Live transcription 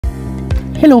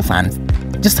Hello fans,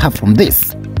 just have from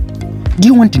this. Do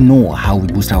you want to know how we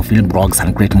boost our film blogs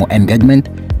and create more engagement?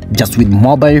 Just with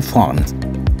mobile phones.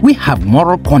 We have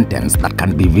moral contents that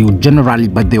can be viewed generally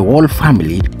by the whole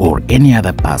family or any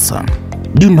other person.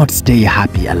 Do not stay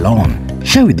happy alone.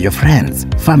 Share with your friends,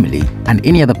 family, and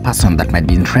any other person that might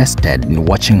be interested in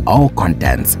watching our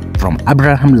contents from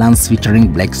Abraham Lance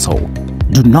featuring Blake Soul.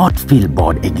 Do not feel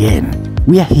bored again.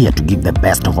 We are here to give the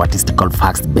best of artistical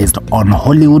facts based on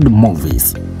Hollywood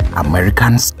movies,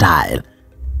 American style.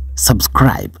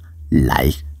 Subscribe,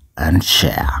 like, and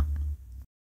share.